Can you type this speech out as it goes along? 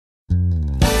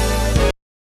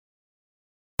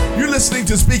listening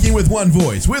to Speaking with One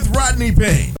Voice with Rodney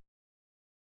Payne.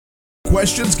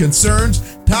 Questions,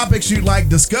 concerns, topics you'd like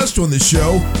discussed on the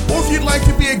show, or if you'd like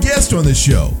to be a guest on the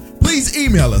show, please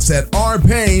email us at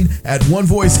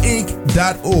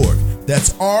rpayne@onevoiceinc.org.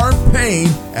 That's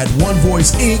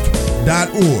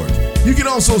rpayne@onevoiceinc.org. You can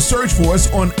also search for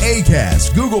us on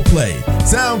Acast, Google Play,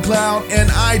 SoundCloud, and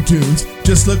iTunes.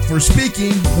 Just look for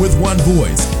Speaking with One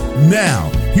Voice.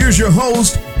 Now, here's your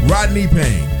host, Rodney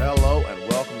Payne. Hello, and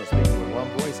welcome to Speaking with One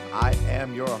Voice. I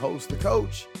am your host, the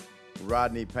coach,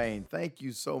 Rodney Payne. Thank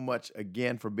you so much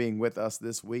again for being with us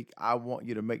this week. I want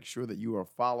you to make sure that you are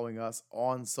following us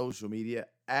on social media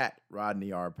at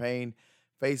Rodney R. Payne,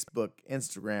 Facebook,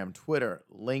 Instagram, Twitter,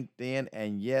 LinkedIn,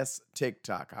 and yes,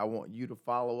 TikTok. I want you to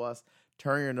follow us,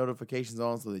 turn your notifications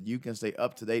on so that you can stay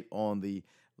up to date on the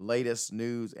latest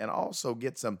news and also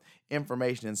get some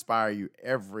information to inspire you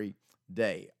every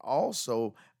day.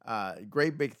 Also,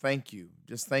 great big thank you.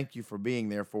 Just thank you for being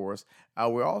there for us.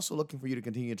 We're also looking for you to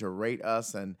continue to rate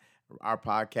us and our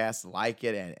podcast, like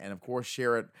it, and of course,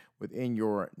 share it within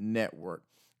your network.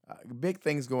 Big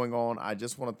things going on. I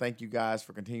just want to thank you guys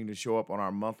for continuing to show up on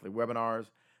our monthly webinars.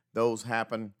 Those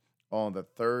happen on the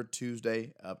third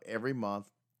Tuesday of every month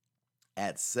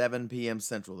at 7 p.m.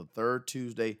 Central. The third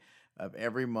Tuesday of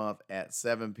every month at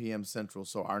 7 p.m. Central.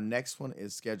 So our next one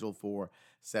is scheduled for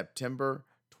September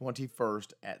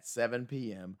 21st at 7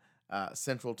 p.m.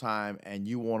 Central Time, and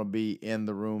you want to be in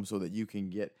the room so that you can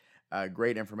get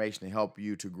great information to help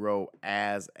you to grow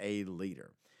as a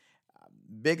leader.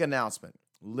 Big announcement.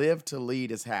 Live to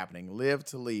Lead is happening. Live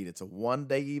to Lead. It's a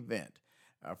one-day event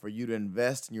for you to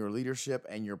invest in your leadership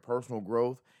and your personal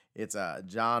growth. It's a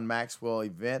John Maxwell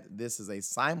event. This is a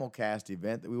simulcast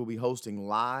event that we will be hosting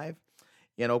live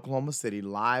in Oklahoma City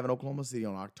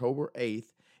on October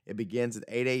 8th. It begins at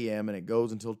 8 a.m. and it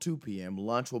goes until 2 p.m.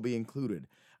 Lunch will be included.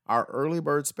 Our early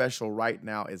bird special right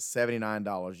now is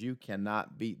 $79. You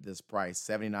cannot beat this price,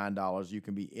 $79. You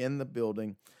can be in the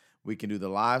building. We can do the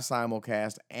live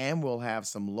simulcast, and we'll have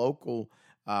some local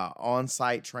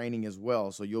on-site training as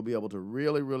well. So you'll be able to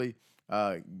really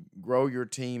grow your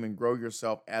team and grow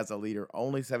yourself as a leader.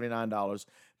 Only $79.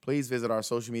 Please visit our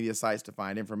social media sites to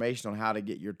find information on how to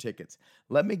get your tickets.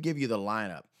 Let me give you the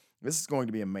lineup. This is going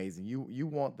to be amazing. You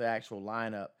want the actual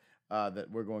lineup that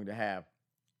we're going to have.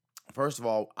 First of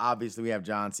all, obviously, we have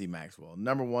John C. Maxwell,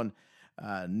 number one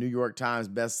New York Times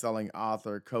best-selling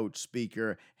author, coach,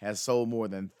 speaker, has sold more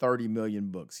than 30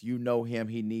 million books. You know him.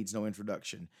 He needs no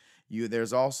introduction.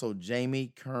 There's also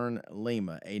Jamie Kern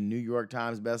Lima, a New York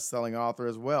Times best-selling author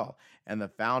as well, and the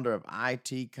founder of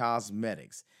IT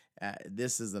Cosmetics.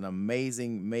 This is an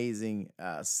amazing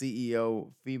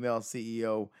CEO, female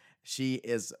CEO. She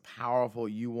is powerful.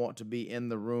 You want to be in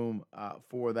the room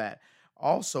for that.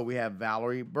 Also, we have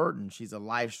Valerie Burton. She's a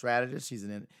life strategist. She's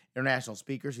an international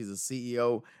speaker. She's a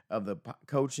CEO of the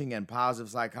Coaching and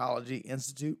Positive Psychology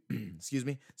Institute. Excuse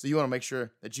me. So you want to make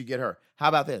sure that you get her. How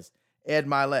about this? Ed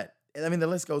Milet. I mean, the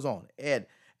list goes on. Ed,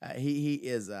 he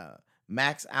is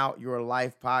Max Out Your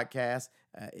Life podcast.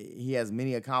 He has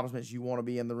many accomplishments. You want to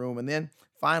be in the room. And then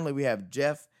finally, we have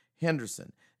Jeff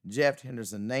Henderson. Jeff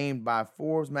Henderson, named by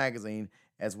Forbes magazine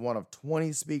as one of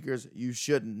 20 speakers you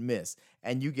shouldn't miss.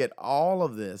 And you get all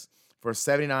of this for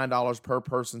 $79 per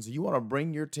person. So you want to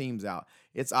bring your teams out.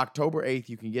 It's October 8th.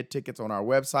 You can get tickets on our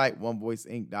website,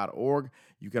 onevoiceinc.org.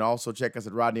 You can also check us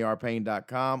at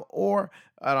rodneyrpayne.com or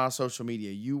on our social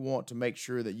media. You want to make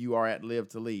sure that you are at Live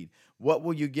to Lead. What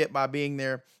will you get by being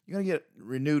there? You're going to get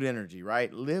renewed energy,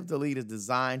 right? Live to Lead is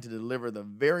designed to deliver the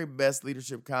very best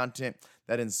leadership content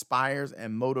that inspires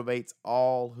and motivates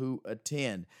all who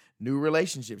attend. New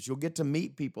relationships. You'll get to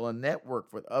meet people and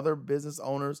network with other business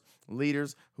owners,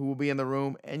 leaders who will be in the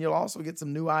room, and you'll also get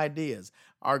some new ideas.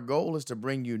 Our goal is to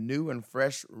bring you new and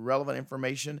fresh, relevant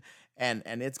information, and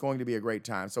it's going to be a great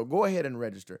time. So go ahead and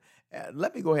register.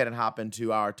 Let me go ahead and hop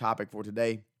into our topic for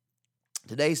today.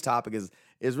 Today's topic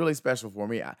is really special for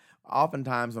me.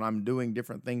 Oftentimes when I'm doing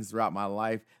different things throughout my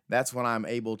life, that's when I'm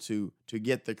able to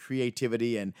get the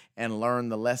creativity and learn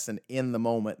the lesson in the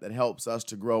moment that helps us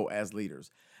to grow as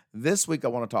leaders. This week, I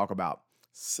want to talk about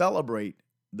celebrate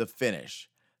the finish.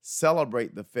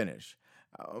 Celebrate the finish.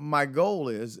 My goal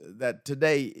is that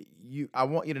today, I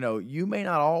want you to know you may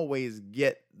not always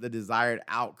get the desired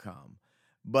outcome,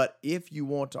 but you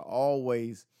want to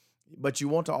always make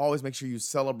sure you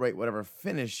celebrate whatever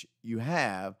finish you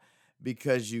have,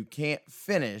 because you can't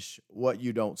finish what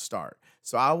you don't start.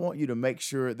 So I want you to make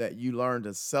sure that you learn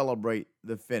to celebrate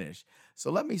the finish. So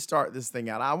let me start this thing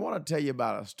out. I want to tell you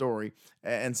about a story,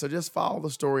 and so just follow the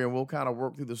story, and we'll kind of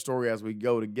work through the story as we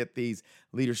go to get these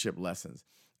leadership lessons.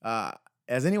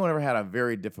 Has anyone ever had a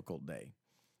very difficult day?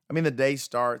 I mean, the day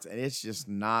starts and it's just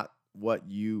not what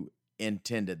you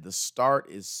intended. The start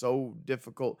is so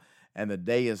difficult and the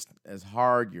day is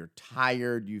hard. You're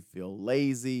tired, you feel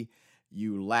lazy,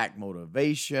 you lack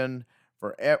motivation.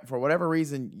 For whatever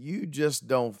reason, you just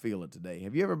don't feel it today.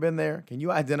 Have you ever been there? Can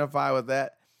you identify with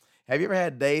that? Have you ever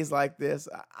had days like this?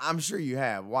 I'm sure you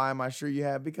have. Why am I sure you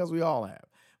have? Because we all have.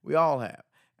 We all have.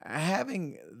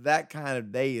 Having that kind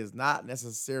of day is not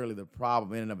necessarily the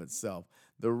problem in and of itself.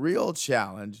 The real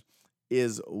challenge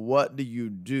is, what do you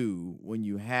do when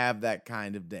you have that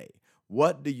kind of day?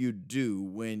 What do you do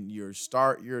when you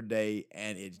start your day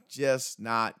and it's just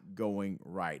not going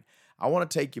right? I want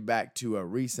to take you back to a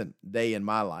recent day in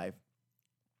my life.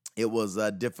 It was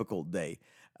a difficult day.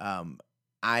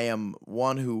 I am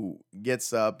one who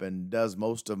gets up and does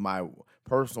most of my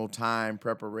personal time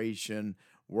preparation,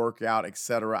 workout,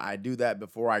 etc. I do that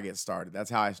before I get started. That's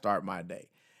how I start my day.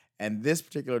 And this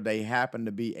particular day happened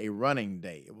to be a running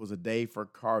day. It was a day for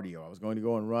cardio. I was going to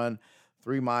go and run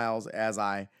 3 miles as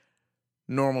I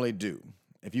normally do.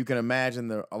 If you can imagine,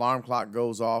 the alarm clock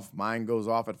goes off. Mine goes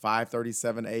off at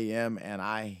 5:37 a.m. and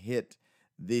I hit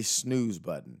the snooze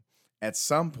button. At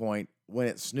some point, when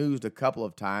it snoozed a couple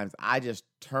of times, I just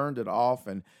turned it off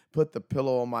and put the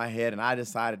pillow on my head, and I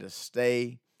decided to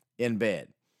stay in bed.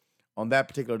 On that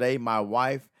particular day, my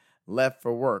wife left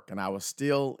for work and I was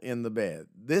still in the bed.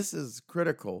 This is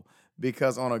critical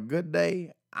because on a good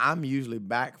day, I'm usually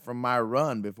back from my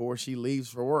run before she leaves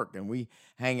for work and we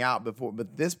hang out before.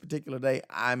 But this particular day,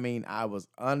 I was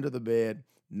under the bed,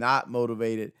 not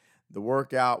motivated. The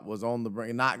workout was on the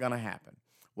brink, not going to happen.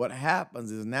 What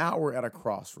happens is now we're at a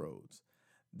crossroads.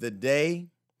 The day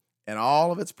and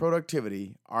all of its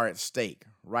productivity are at stake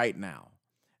right now.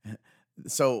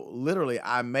 So literally,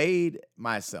 I made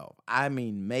myself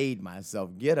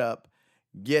get up,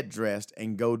 get dressed,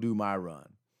 and go do my run.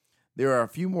 There are a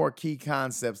few more key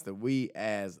concepts that we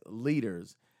as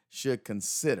leaders should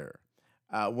consider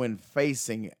when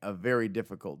facing a very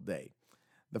difficult day.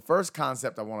 The first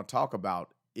concept I want to talk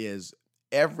about is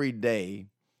every day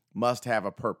must have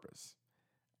a purpose,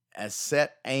 a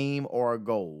set aim or a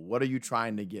goal. What are you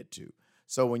trying to get to?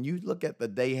 So when you look at the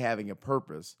day having a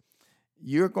purpose,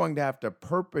 you're going to have to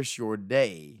purpose your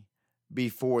day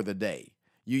before the day.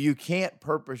 You can't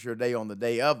purpose your day on the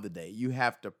day of the day. You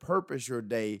have to purpose your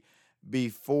day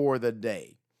before the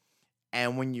day.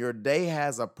 And when your day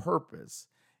has a purpose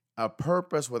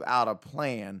without a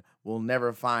plan will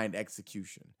never find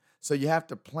execution. So you have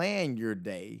to plan your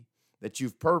day that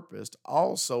you've purposed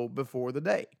also before the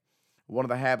day. One of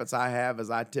the habits I have is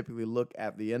I typically look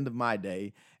at the end of my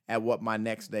day at what my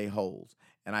next day holds.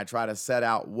 And I try to set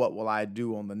out what will I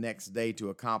do on the next day to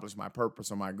accomplish my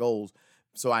purpose or my goals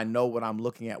so I know what I'm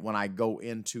looking at when I go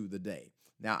into the day.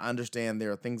 Now, I understand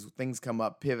there are things come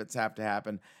up, pivots have to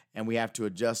happen, and we have to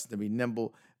adjust to be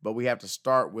nimble, but we have to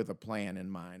start with a plan in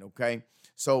mind, okay?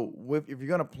 So if you're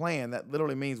going to plan, that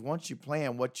literally means once you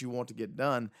plan what you want to get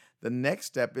done, the next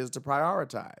step is to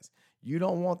prioritize. You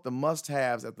don't want the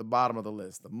must-haves at the bottom of the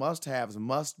list. The must-haves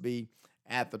must be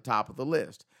at the top of the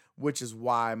list, which is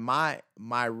why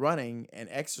my running and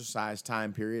exercise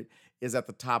time period is at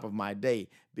the top of my day,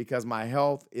 because my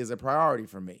health is a priority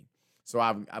for me. So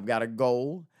I've got a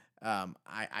goal.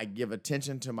 I give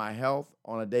attention to my health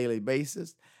on a daily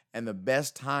basis, and the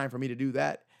best time for me to do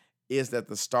that is at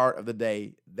the start of the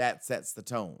day. That sets the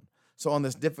tone. So on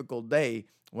this difficult day,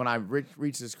 when I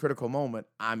reach this critical moment,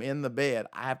 I'm in the bed.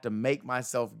 I have to make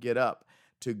myself get up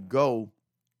to go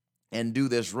and do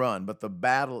this run. But the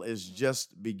battle is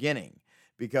just beginning,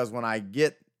 because when I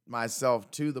get myself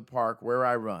to the park where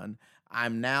I run,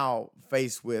 I'm now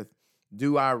faced with,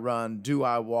 do I run? Do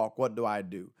I walk? What do I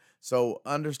do? So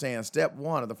understand, step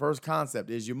one of the first concept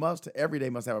is every day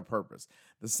must have a purpose.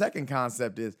 The second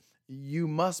concept is you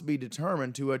must be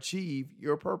determined to achieve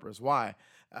your purpose. Why?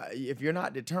 If you're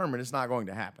not determined, it's not going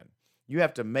to happen. You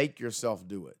have to make yourself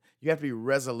do it. You have to be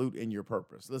resolute in your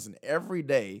purpose. Listen, every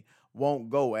day won't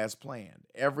go as planned.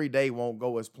 Every day won't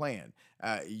go as planned.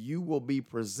 You will be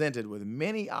presented with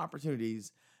many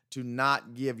opportunities to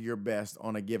not give your best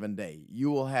on a given day. You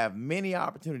will have many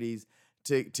opportunities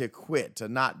to quit, to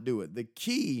not do it. The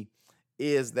key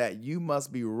is that you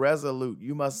must be resolute.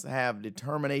 You must have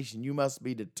determination. You must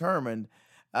be determined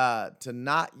to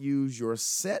not use your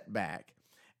setback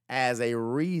as a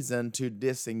reason to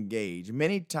disengage.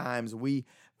 Many times we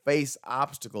face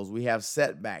obstacles. We have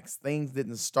setbacks. Things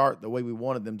didn't start the way we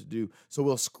wanted them to do. So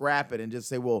we'll scrap it and just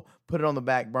say, we'll put it on the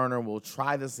back burner and we'll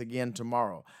try this again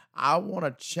tomorrow. I want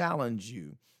to challenge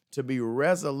you to be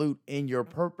resolute in your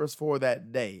purpose for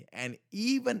that day. And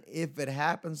even if it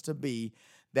happens to be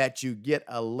that you get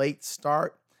a late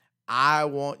start, I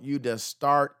want you to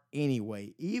start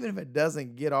anyway. Even if it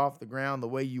doesn't get off the ground the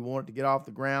way you want it to get off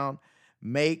the ground,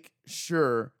 make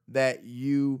sure that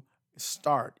you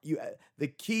start. The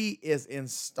key is in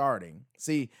starting.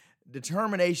 See,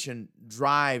 determination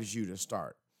drives you to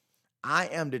start. I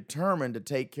am determined to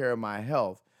take care of my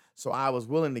health, so I was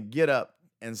willing to get up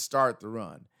and start the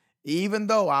run, even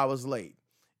though I was late,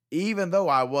 even though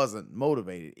I wasn't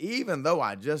motivated, even though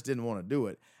I just didn't want to do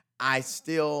it. I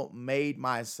still made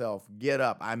myself get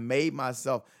up. I made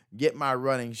myself get my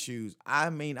running shoes. I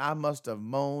mean, I must have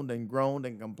moaned and groaned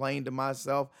and complained to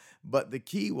myself, but the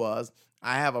key was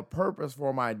I have a purpose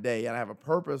for my day and I have a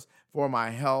purpose for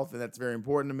my health, and that's very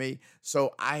important to me.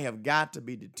 So I have got to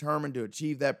be determined to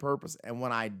achieve that purpose. And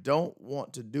when I don't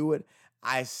want to do it,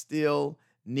 I still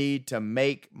need to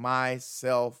make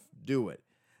myself do it.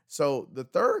 So the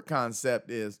third concept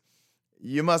is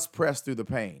you must press through the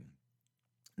pain.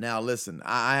 Now, listen,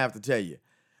 I have to tell you,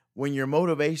 when your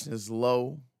motivation is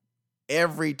low,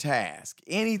 every task,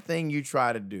 anything you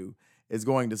try to do is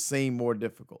going to seem more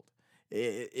difficult.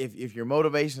 If your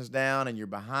motivation is down and you're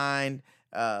behind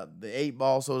the eight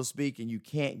ball, so to speak, and you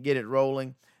can't get it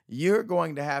rolling, you're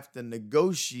going to have to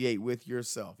negotiate with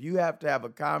yourself. You have to have a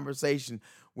conversation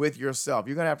with yourself.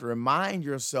 You're going to have to remind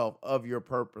yourself of your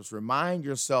purpose, remind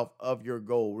yourself of your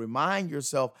goal, remind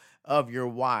yourself of your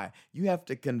why. You have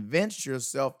to convince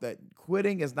yourself that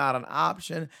quitting is not an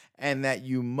option and that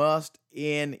you must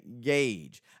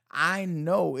engage. I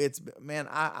know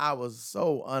I was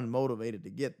so unmotivated to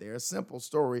get there. A simple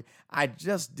story. I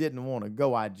just didn't want to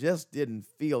go. I just didn't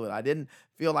feel it. I didn't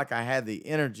feel like I had the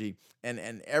energy, and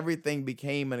everything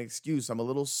became an excuse. I'm a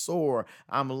little sore.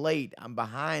 I'm late. I'm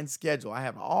behind schedule. I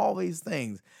have all these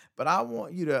things, but I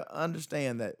want you to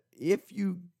understand that if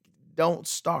you don't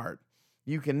start,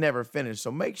 you can never finish. So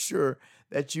make sure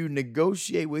that you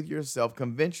negotiate with yourself,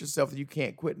 convince yourself that you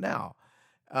can't quit now.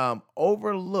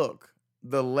 Overlook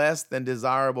the less than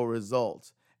desirable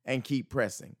results and keep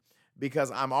pressing, because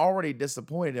I'm already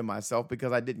disappointed in myself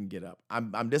because I didn't get up.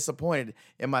 I'm disappointed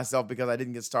in myself because I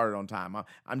didn't get started on time.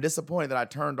 I'm disappointed that I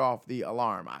turned off the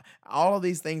alarm. All of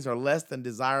these things are less than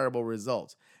desirable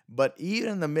results. But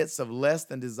even in the midst of less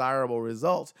than desirable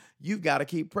results, you've got to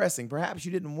keep pressing. Perhaps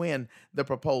you didn't win the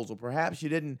proposal. Perhaps you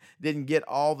didn't get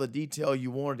all the detail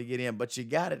you wanted to get in, but you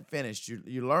got it finished.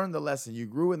 You learned the lesson. You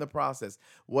grew in the process.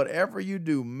 Whatever you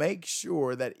do, make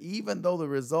sure that even though the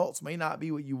results may not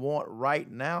be what you want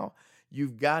right now,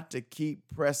 you've got to keep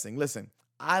pressing. Listen,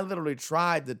 I literally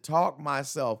tried to talk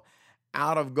myself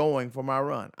out of going for my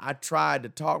run. I tried to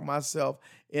talk myself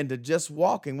into just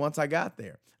walking once I got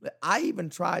there. I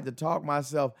even tried to talk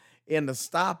myself into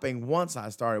stopping once I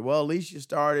started. Well, at least you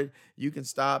started. You can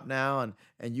stop now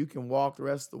and you can walk the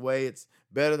rest of the way. It's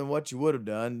better than what you would have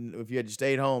done if you had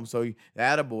stayed home. So,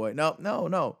 attaboy.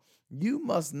 No. You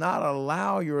must not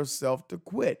allow yourself to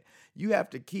quit. You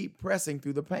have to keep pressing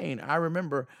through the pain. I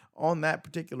remember on that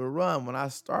particular run when I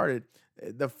started,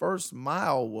 the first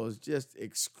mile was just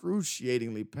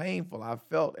excruciatingly painful. I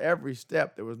felt every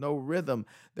step. There was no rhythm.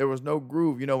 There was no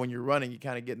groove. You know, when you're running, you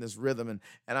kind of get in this rhythm.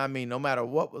 And I mean, no matter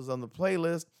what was on the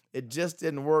playlist, it just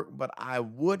didn't work. But I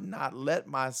would not let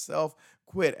myself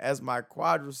quit. As my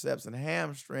quadriceps and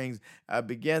hamstrings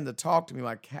began to talk to me,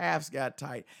 my calves got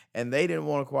tight and they didn't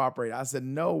want to cooperate. I said,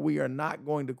 no, we are not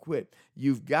going to quit.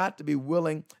 You've got to be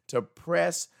willing to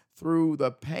press through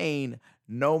the pain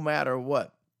no matter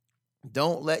what.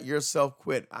 Don't let yourself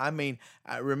quit. I mean,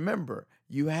 remember,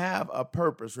 you have a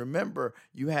purpose. Remember,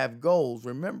 you have goals.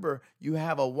 Remember, you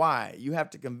have a why. You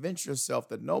have to convince yourself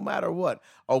that no matter what,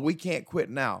 we can't quit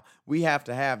now. We have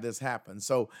to have this happen.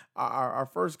 So our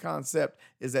first concept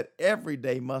is that every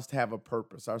day must have a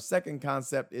purpose. Our second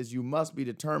concept is you must be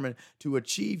determined to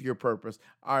achieve your purpose.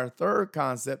 Our third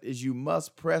concept is you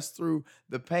must press through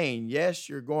the pain. Yes,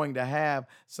 you're going to have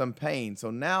some pain. So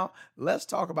now let's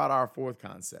talk about our fourth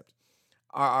concept.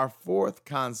 Our fourth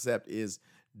concept is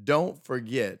don't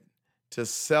forget to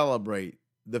celebrate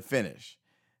the finish.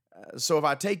 So if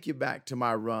I take you back to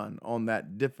my run on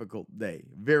that difficult day,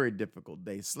 very difficult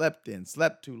day, slept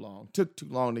too long, took too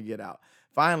long to get out,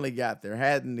 finally got there,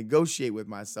 had to negotiate with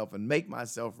myself and make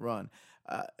myself run.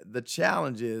 The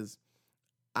challenge is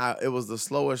it was the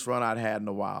slowest run I'd had in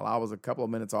a while. I was a couple of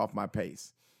minutes off my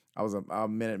pace. I was a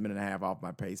minute and a half off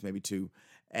my pace, maybe two.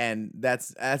 And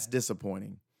that's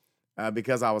disappointing.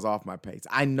 Because I was off my pace.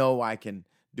 I know I can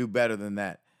do better than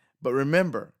that. But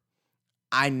remember,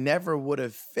 I never would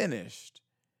have finished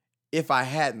if I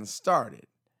hadn't started.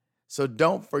 So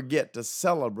don't forget to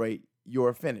celebrate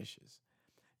your finishes.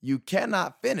 You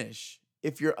cannot finish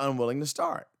if you're unwilling to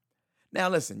start. Now,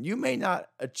 listen, you may not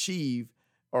achieve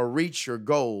or reach your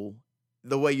goal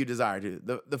the way you desire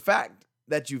to. The fact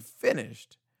that you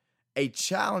finished a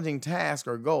challenging task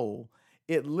or goal,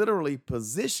 it literally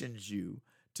positions you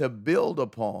to build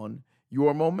upon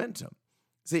your momentum.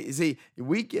 See,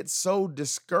 we get so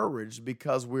discouraged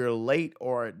because we're late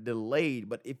or delayed,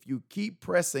 but if you keep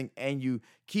pressing and you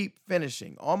keep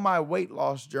finishing, on my weight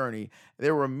loss journey,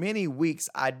 there were many weeks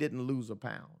I didn't lose a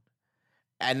pound,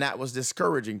 and that was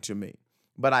discouraging to me,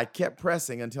 but I kept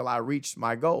pressing until I reached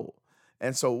my goal.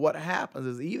 And so what happens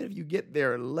is even if you get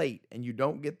there late and you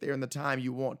don't get there in the time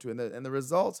you want to, and the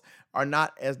results are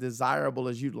not as desirable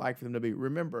as you'd like for them to be,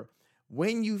 remember,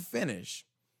 when you finish,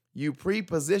 you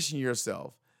pre-position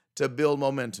yourself to build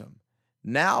momentum.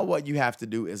 Now what you have to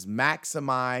do is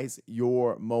maximize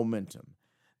your momentum.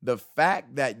 The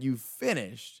fact that you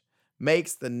finished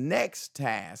makes the next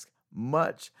task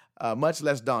much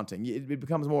less daunting. It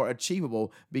becomes more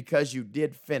achievable because you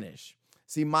did finish.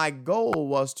 See, my goal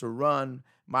was to run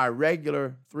my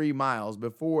regular 3 miles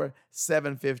before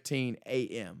 7:15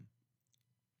 a.m.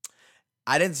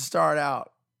 I didn't start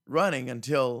out running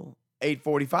until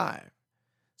 8:45.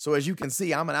 So as you can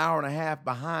see, I'm an hour and a half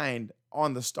behind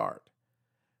on the start.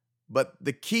 But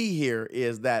the key here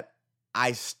is that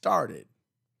I started.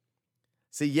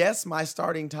 See, yes, my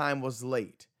starting time was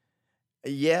late.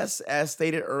 Yes, as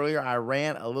stated earlier, I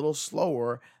ran a little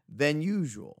slower than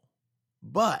usual.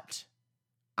 But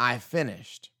I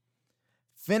finished.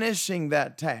 Finishing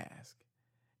that task,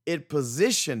 it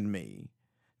positioned me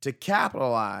to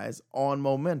capitalize on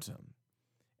momentum.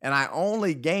 And I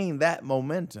only gained that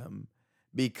momentum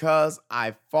because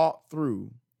I fought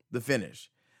through the finish.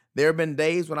 There have been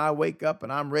days when I wake up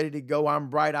and I'm ready to go. I'm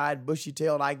bright-eyed,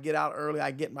 bushy-tailed. I get out early.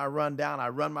 I get my run down. I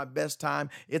run my best time.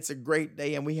 It's a great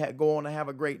day, and we go on to have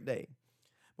a great day.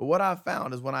 But what I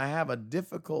found is when I have a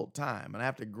difficult time and I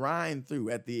have to grind through,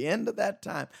 at the end of that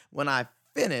time, when I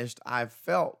finished, I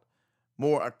felt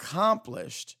more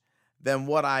accomplished than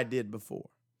what I did before.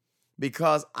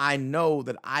 Because I know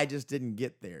that I just didn't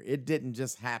get there. It didn't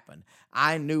just happen.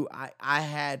 I knew I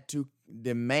had to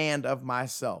demand of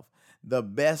myself the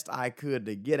best I could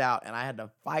to get out, and I had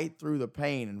to fight through the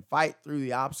pain and fight through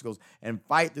the obstacles and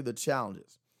fight through the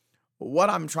challenges. But what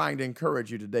I'm trying to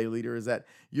encourage you today, leader, is that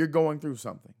you're going through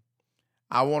something.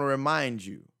 I want to remind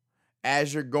you,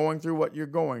 as you're going through what you're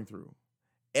going through,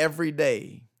 every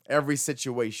day, every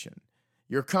situation,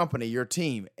 your company, your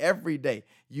team, every day,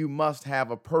 you must have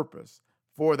a purpose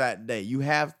for that day. You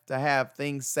have to have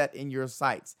things set in your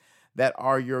sights that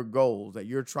are your goals, that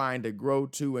you're trying to grow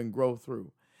to and grow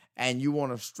through. And you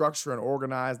want to structure and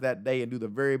organize that day and do the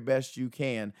very best you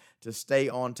can to stay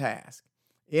on task.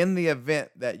 In the event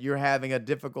that you're having a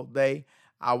difficult day,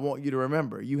 I want you to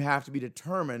remember, you have to be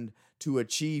determined to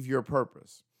achieve your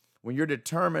purpose. When you're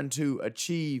determined to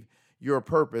achieve your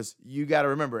purpose, you got to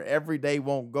remember every day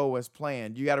won't go as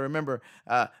planned. You got to remember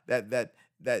that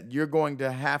you're going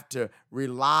to have to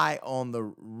rely on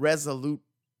the resolute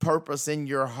purpose in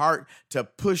your heart to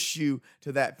push you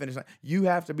to that finish line. You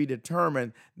have to be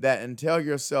determined that and tell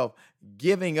yourself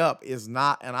giving up is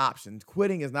not an option.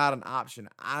 Quitting is not an option.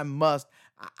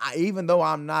 Even though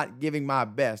I'm not giving my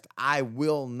best, I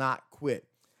will not quit.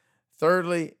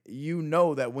 Thirdly, you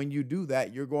know that when you do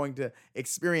that, you're going to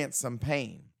experience some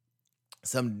pain,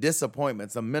 some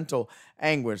disappointment, some mental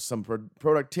anguish, some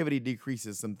productivity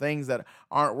decreases, some things that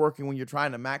aren't working when you're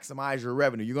trying to maximize your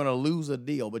revenue. You're going to lose a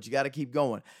deal, but you got to keep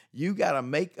going. You got to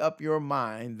make up your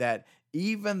mind that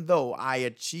even though I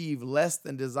achieve less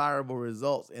than desirable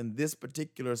results in this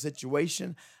particular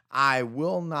situation, I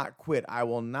will not quit. I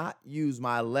will not use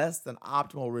my less than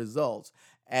optimal results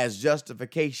as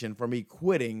justification for me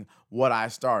quitting what I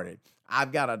started.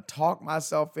 I've got to talk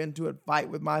myself into it, fight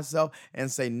with myself,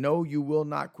 and say, no, you will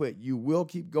not quit. You will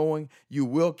keep going, you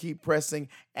will keep pressing,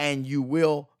 and you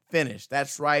will finish.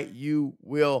 That's right, you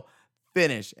will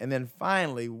finish. And then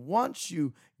finally, once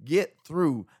you get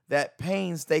through that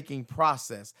painstaking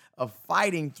process of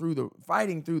fighting through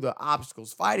the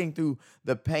obstacles, fighting through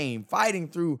the pain, fighting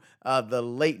through the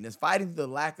lateness, fighting through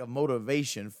the lack of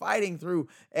motivation, fighting through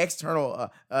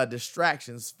external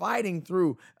distractions, fighting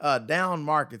through down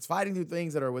markets, fighting through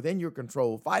things that are within your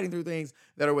control, fighting through things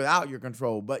that are without your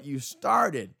control. But you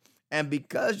started, and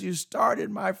because you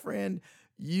started, my friend,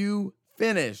 you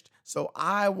finished. So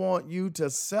I want you to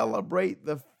celebrate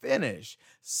the finish.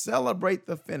 Celebrate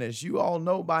the finish. You all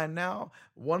know by now,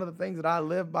 one of the things that I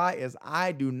live by is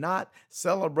I do not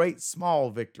celebrate small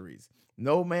victories.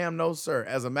 No, ma'am, no, sir.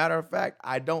 As a matter of fact,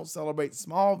 I don't celebrate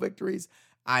small victories.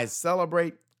 I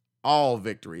celebrate all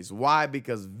victories. Why?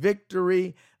 Because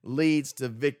victory leads to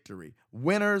victory.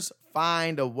 Winners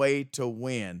find a way to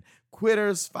win.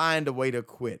 Quitters find a way to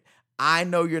quit. I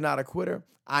know you're not a quitter.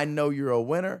 I know you're a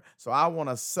winner. So I want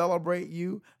to celebrate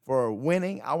you for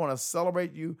winning. I want to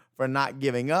celebrate you for not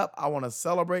giving up. I want to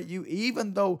celebrate you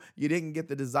even though you didn't get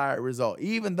the desired result.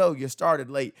 Even though you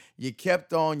started late, you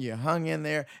kept on, you hung in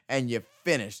there, and you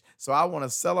finished. So I want to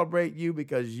celebrate you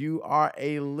because you are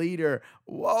a leader.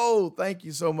 Whoa, thank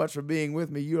you so much for being with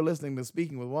me. You're listening to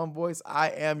Speaking with One Voice. I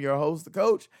am your host, the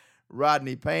coach,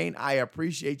 Rodney Payne. I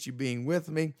appreciate you being with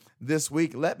me this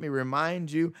week. Let me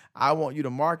remind you, I want you to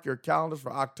mark your calendars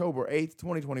for October 8th,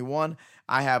 2021.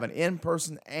 I have an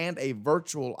in-person and a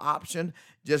virtual option.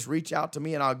 Just reach out to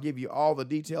me and I'll give you all the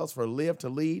details for Live to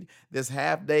Lead, this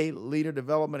half-day leader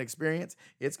development experience.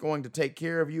 It's going to take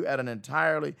care of you at an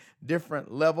entirely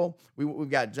different level. We've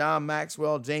got John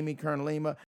Maxwell, Jamie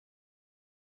Kern-Lima,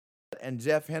 and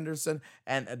Jeff Henderson,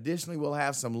 and additionally we'll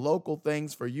have some local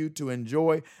things for you to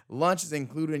enjoy. Lunch is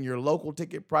included in your local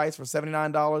ticket price for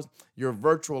 $79. Your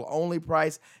virtual only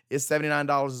price is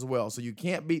 $79 as well. So you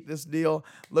can't beat this deal.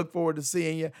 Look forward to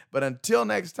seeing you. But until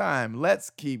next time, let's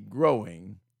keep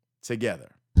growing together.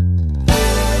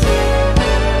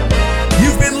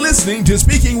 You've been listening to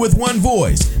Speaking with One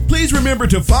Voice. Please remember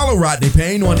to follow Rodney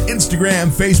Payne on Instagram,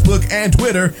 Facebook, and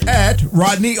Twitter at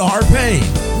Rodney R. Payne.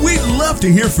 We'd love to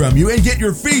hear from you and get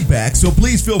your feedback, so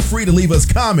please feel free to leave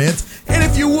us comments. And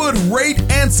if you would, rate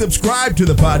and subscribe to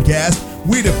the podcast,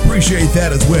 we'd appreciate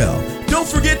that as well. Don't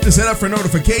forget to set up for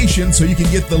notifications so you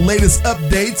can get the latest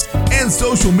updates and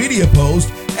social media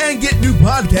posts and get new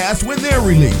podcasts when they're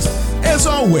released. As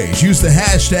always, use the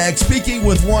hashtag Speaking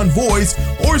with One Voice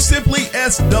or simply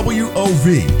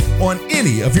SWOV on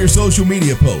any of your social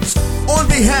media posts. On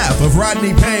behalf of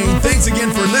Rodney Payne, thanks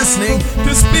again for listening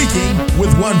to Speaking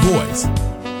with One Voice.